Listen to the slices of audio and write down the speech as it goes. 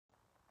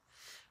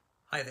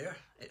Hi there,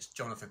 it's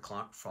Jonathan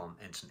Clark from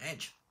Instant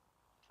Edge.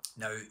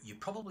 Now, you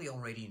probably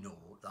already know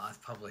that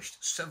I've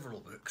published several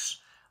books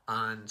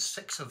and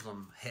 6 of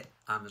them hit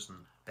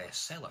Amazon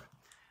bestseller.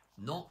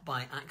 Not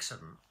by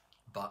accident,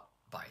 but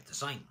by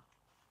design.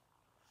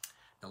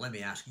 Now, let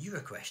me ask you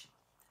a question.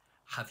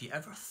 Have you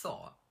ever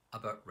thought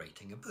about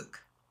writing a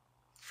book?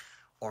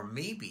 Or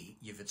maybe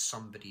you've had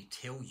somebody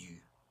tell you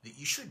that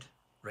you should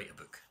write a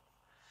book.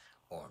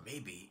 Or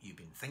maybe you've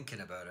been thinking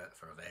about it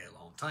for a very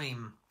long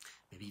time,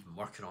 maybe even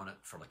working on it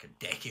for like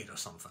a decade or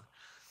something,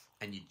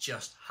 and you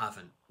just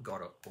haven't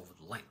got it over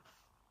the line.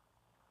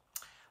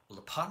 Well,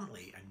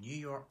 apparently a New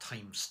York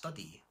Times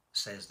study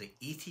says that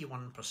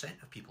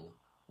 81% of people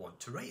want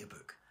to write a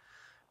book,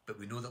 but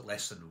we know that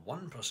less than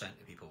 1%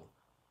 of people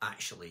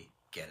actually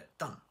get it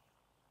done.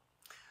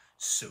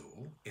 So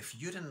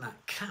if you're in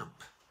that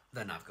camp,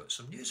 then I've got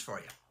some news for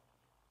you.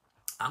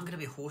 I'm going to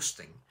be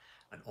hosting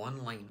an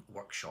online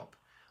workshop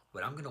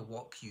where I'm going to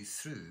walk you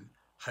through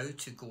how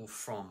to go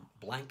from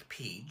blank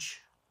page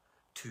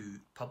to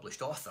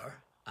published author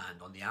and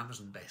on the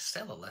Amazon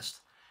bestseller list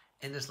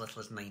in as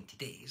little as 90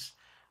 days,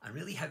 and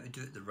really how to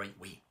do it the right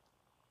way.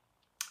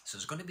 So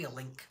there's going to be a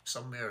link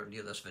somewhere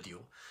near this video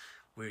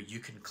where you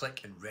can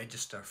click and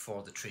register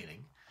for the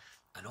training,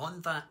 and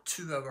on that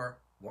 2-hour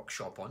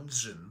workshop on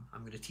Zoom,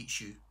 I'm going to teach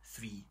you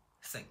 3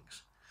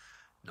 things.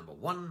 Number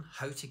 1,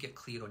 how to get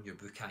clear on your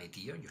book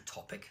idea, your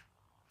topic.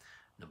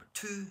 Number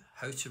 2,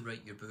 how to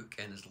write your book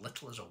in as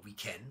little as a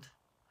weekend.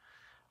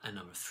 And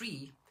number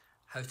 3,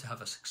 how to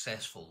have a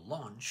successful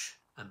launch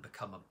and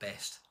become a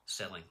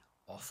best-selling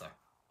author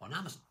on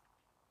Amazon.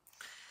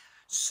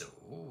 So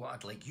what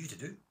I'd like you to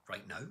do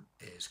right now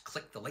is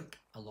click the link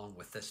along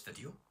with this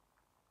video,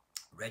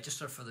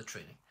 register for the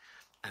training,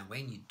 and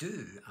when you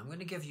do, I'm going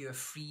to give you a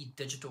free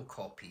digital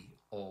copy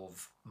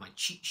of my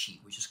cheat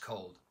sheet, which is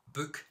called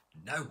Book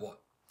Now What?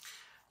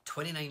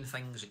 29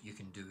 things that you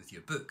can do with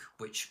your book,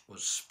 which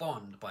was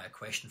spawned by a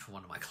question from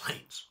one of my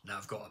clients. Now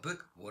I've got a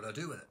book, what do I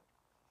do with it?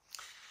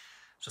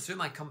 So through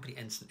my company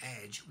Instant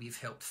Edge, we've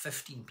helped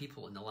 15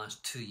 people in the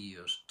last 2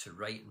 years to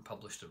write and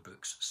publish their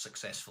books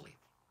successfully.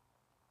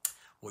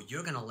 What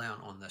you're going to learn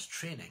on this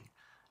training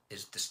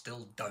is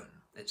distilled down.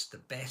 It's the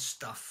best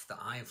stuff that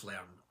I've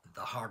learned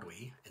the hard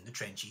way in the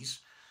trenches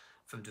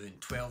from doing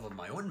 12 of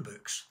my own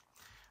books,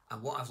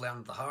 and what I've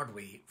learned the hard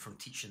way from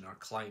teaching our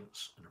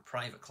clients and our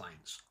private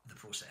clients the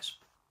process.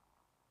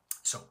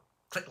 So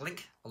click the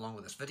link along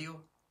with this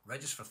video,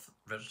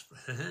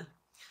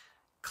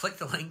 click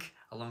the link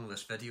along with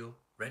this video,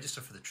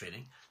 register for the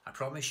training. I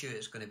promise you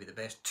it's going to be the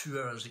best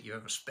 2 hours that you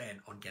ever spent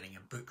on getting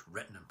a book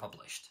written and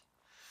published.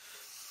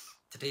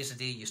 Today's the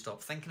day you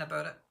stop thinking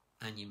about it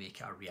and you make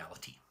it a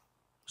reality.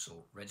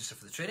 So register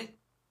for the training,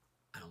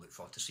 and I look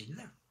forward to seeing you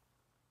there.